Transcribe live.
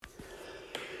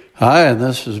Hi,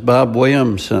 this is Bob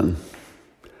Williamson.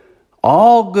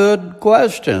 All good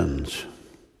questions.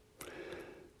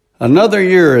 Another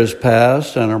year has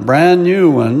passed and a brand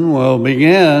new one will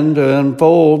begin to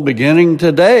unfold beginning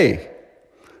today.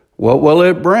 What will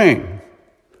it bring?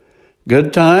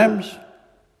 Good times?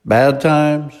 Bad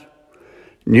times?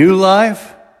 New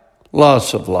life?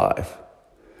 Loss of life?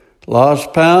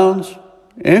 Lost pounds?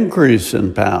 Increase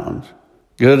in pounds?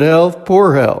 Good health?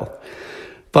 Poor health?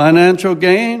 Financial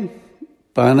gain?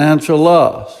 Financial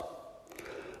loss?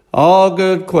 All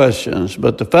good questions,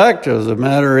 but the fact of the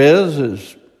matter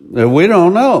is that we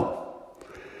don't know.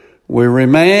 We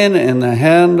remain in the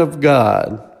hand of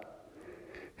God.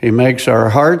 He makes our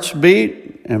hearts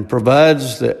beat and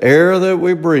provides the air that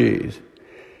we breathe.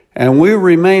 And we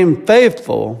remain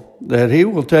faithful that He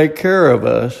will take care of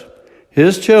us,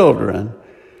 His children,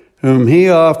 whom He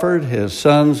offered His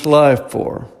Son's life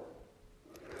for.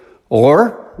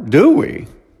 Or do we?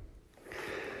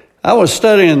 I was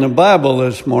studying the Bible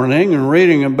this morning and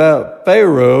reading about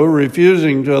Pharaoh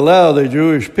refusing to allow the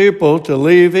Jewish people to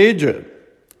leave Egypt.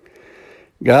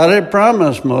 God had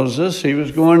promised Moses He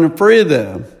was going to free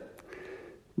them,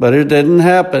 but it didn't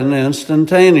happen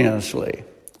instantaneously.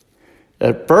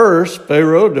 At first,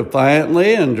 Pharaoh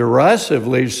defiantly and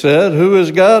derisively said, "Who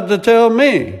is God to tell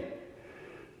me?"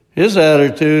 His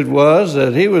attitude was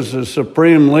that he was the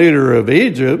supreme leader of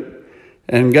Egypt,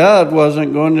 and God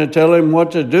wasn't going to tell him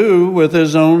what to do with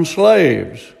his own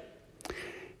slaves.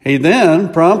 He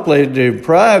then promptly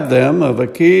deprived them of a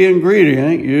key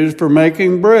ingredient used for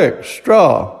making bricks,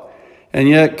 straw, and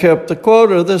yet kept the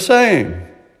quota the same.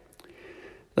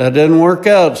 That didn't work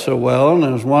out so well,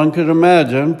 and as one could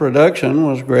imagine, production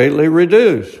was greatly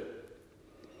reduced.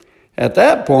 At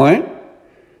that point,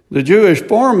 the Jewish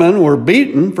foremen were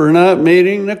beaten for not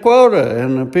meeting the quota,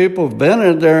 and the people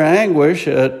vented their anguish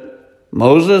at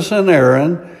Moses and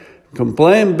Aaron,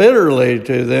 complained bitterly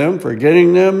to them for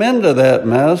getting them into that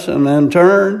mess, and in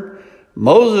turn,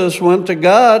 Moses went to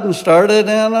God and started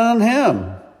in on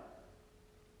him.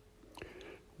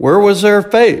 Where was their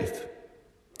faith?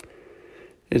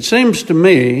 It seems to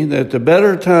me that the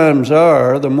better times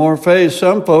are, the more faith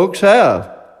some folks have.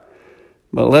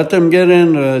 But let them get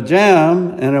into a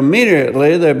jam, and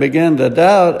immediately they begin to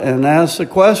doubt and ask the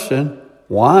question,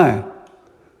 why?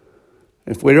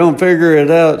 If we don't figure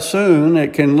it out soon,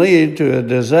 it can lead to a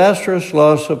disastrous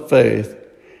loss of faith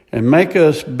and make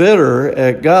us bitter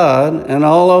at God and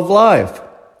all of life.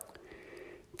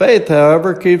 Faith,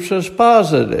 however, keeps us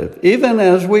positive, even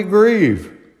as we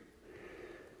grieve.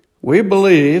 We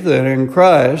believe that in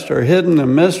Christ are hidden the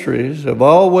mysteries of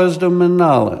all wisdom and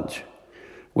knowledge.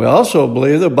 We also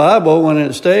believe the Bible when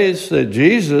it states that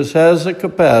Jesus has the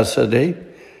capacity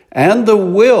and the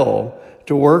will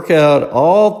to work out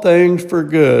all things for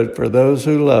good for those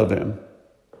who love Him.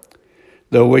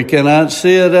 Though we cannot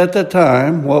see it at the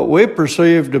time, what we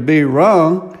perceive to be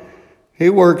wrong, He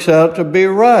works out to be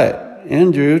right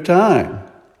in due time.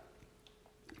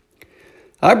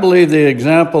 I believe the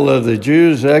example of the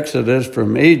Jews' exodus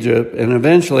from Egypt and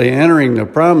eventually entering the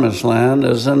Promised Land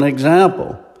is an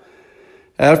example.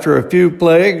 After a few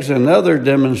plagues and other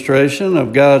demonstration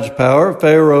of God's power,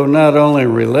 Pharaoh not only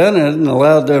relented and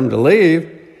allowed them to leave,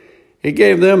 he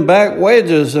gave them back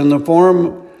wages in the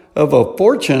form of a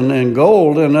fortune in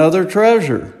gold and other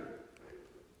treasure.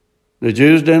 The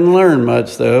Jews didn't learn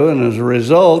much, though, and as a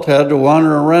result had to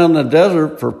wander around the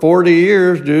desert for 40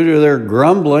 years due to their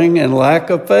grumbling and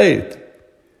lack of faith.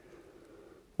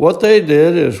 What they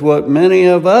did is what many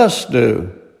of us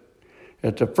do.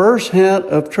 At the first hint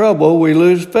of trouble, we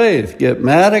lose faith, get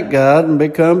mad at God, and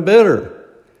become bitter.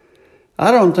 I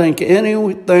don't think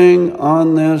anything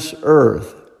on this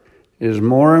earth is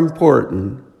more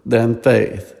important than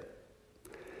faith.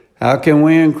 How can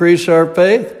we increase our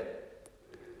faith?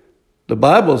 The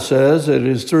Bible says it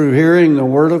is through hearing the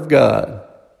Word of God.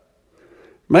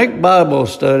 Make Bible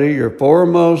study your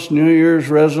foremost New Year's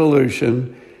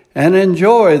resolution and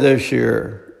enjoy this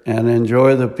year and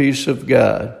enjoy the peace of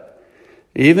God,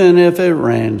 even if it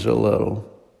rains a little.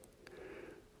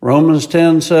 Romans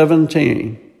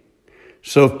 10:17.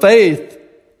 So faith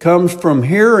comes from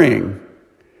hearing,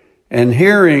 and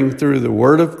hearing through the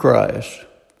Word of Christ.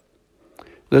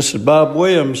 This is Bob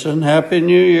Williamson. Happy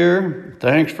New Year.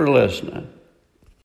 Thanks for listening.